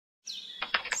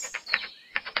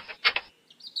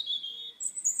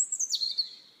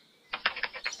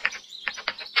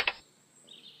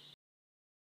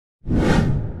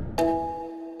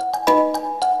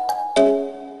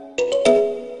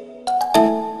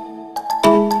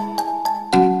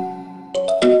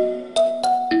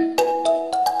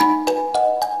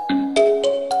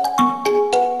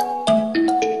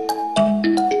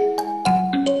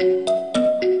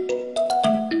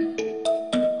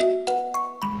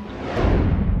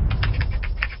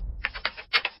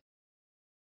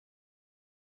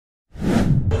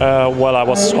Well, I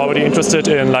was already interested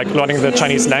in learning the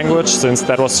Chinese language, since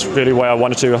that was really where I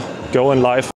wanted to go in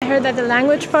life. I heard that the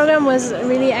language program was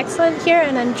really excellent here,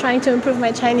 and I'm trying to improve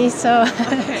my Chinese, so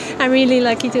I'm really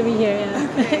lucky to be here.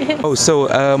 Yeah. Oh, so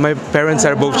my parents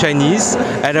are both Chinese,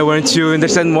 and I want to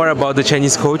understand more about the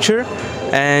Chinese culture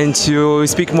and to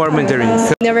speak more Mandarin.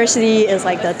 University is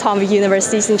like the top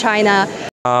universities in China.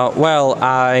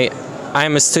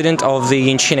 I'm a student of the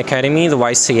Yinchin Academy, the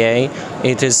YCA.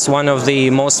 It is one of the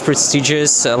most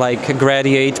prestigious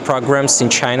graduate programs in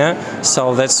China,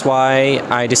 so that's why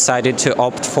I decided to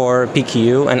opt for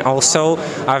PKU. And also,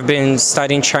 I've been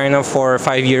studying China for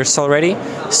 5 years already,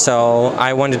 so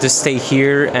I wanted to stay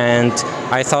here, and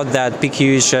I thought that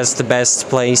PKU is just the best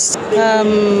place.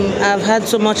 I've heard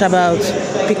so much about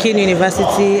Peking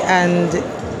University and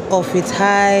of its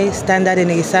high standard in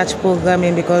research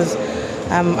programming, because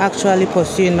I'm actually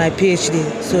pursuing my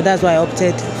PhD, so that's why I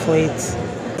opted for it.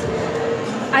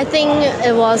 I think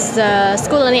it was the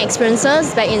school learning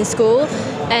experiences back in school,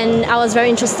 and I was very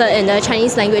interested in the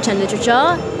Chinese language and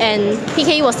literature, and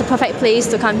PKU was the perfect place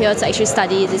to come here to actually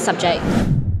study this subject.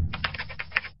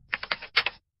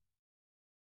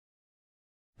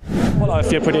 Well, I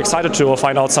feel pretty excited to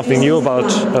find out something new about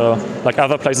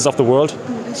other places of the world,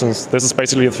 since this is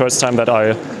basically the first time that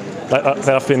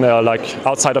I've been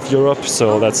outside of Europe,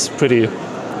 so that's pretty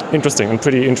interesting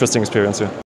experience here.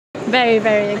 Very,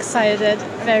 very excited,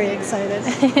 very excited.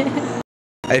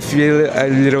 I feel a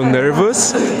little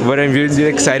nervous, but I'm really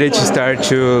excited to start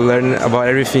to learn about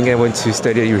everything I want to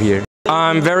study here.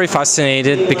 I'm very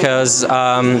fascinated because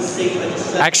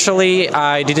actually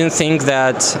I didn't think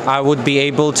that I would be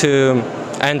able to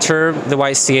enter the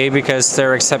YCA because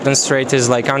their acceptance rate is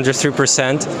under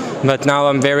 3%, but now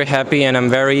I'm very happy and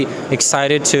I'm very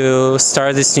excited to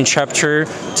start this new chapter,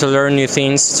 to learn new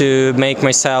things, to make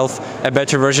myself a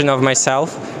better version of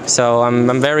myself. So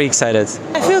I'm very excited.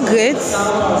 I feel great,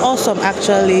 awesome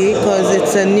actually, because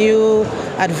it's a new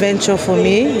adventure for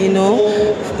me,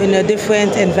 in a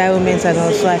different environment, and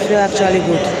also I feel actually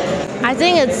good. I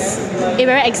think it's a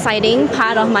very exciting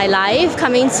part of my life,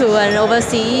 coming to an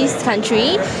overseas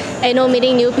country, and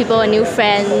meeting new people and new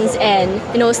friends, and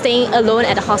staying alone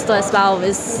at the hostel as well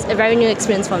is a very new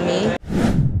experience for me.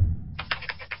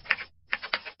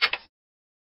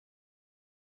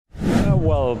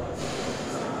 Well,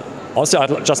 honestly,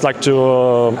 I'd just like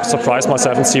to surprise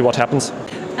myself and see what happens.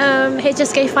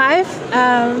 HSK 5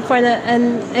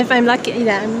 and if I'm lucky,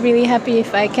 I'm really happy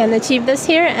if I can achieve this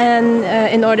here, and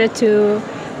in order to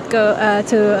go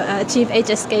to achieve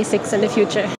HSK 6 in the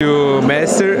future. To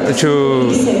master,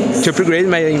 to upgrade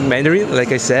my Mandarin,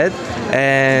 like I said,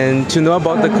 and to know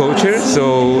about the culture.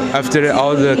 So after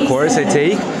all the course I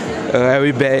take, I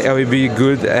will be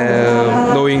good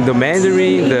knowing the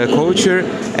Mandarin, the culture,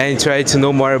 and try to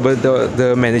know more about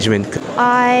the management.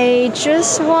 I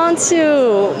just want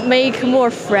to make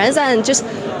more friends, and just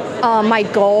my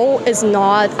goal is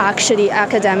not actually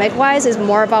academic-wise, it's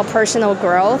more about personal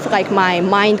growth, like my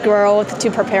mind growth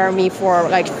to prepare me for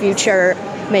future,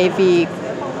 maybe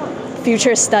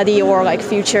future study or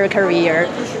future career.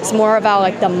 It's more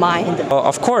about the mind.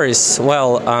 Of course.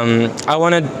 Well, I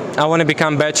want to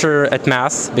become better at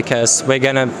math because we're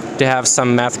gonna have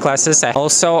some math classes.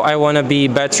 Also, I want to be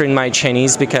better in my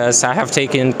Chinese because I have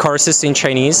taken courses in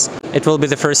Chinese. It will be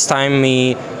the first time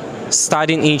me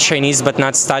studying in Chinese but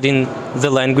not studying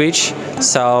the language.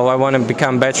 So I want to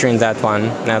become better in that one.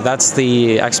 Now that's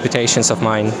the expectations of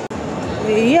mine.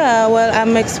 Yeah, well,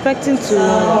 I'm expecting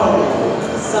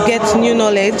to get new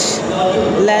knowledge,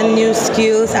 learn new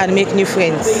skills, and make new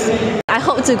friends. I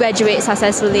hope to graduate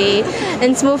successfully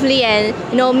and smoothly, and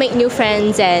make new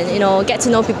friends, and get to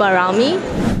know people around me.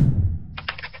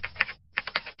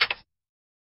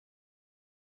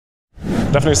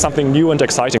 Definitely something new and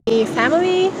exciting. The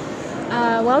family,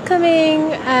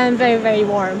 welcoming, and very, very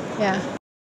warm. Yeah.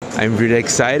 I'm really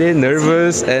excited,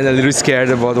 nervous, and a little scared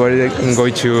about what I'm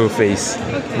going to face,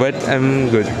 but I'm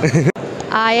good.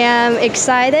 I am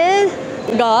excited,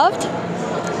 loved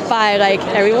by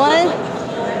everyone,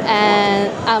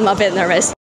 and I'm a bit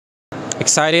nervous.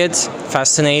 Excited,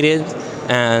 fascinated,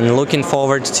 and looking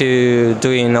forward to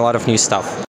doing a lot of new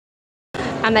stuff.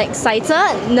 I'm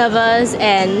excited, nervous,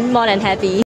 and more than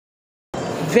happy.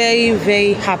 Very,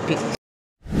 very happy.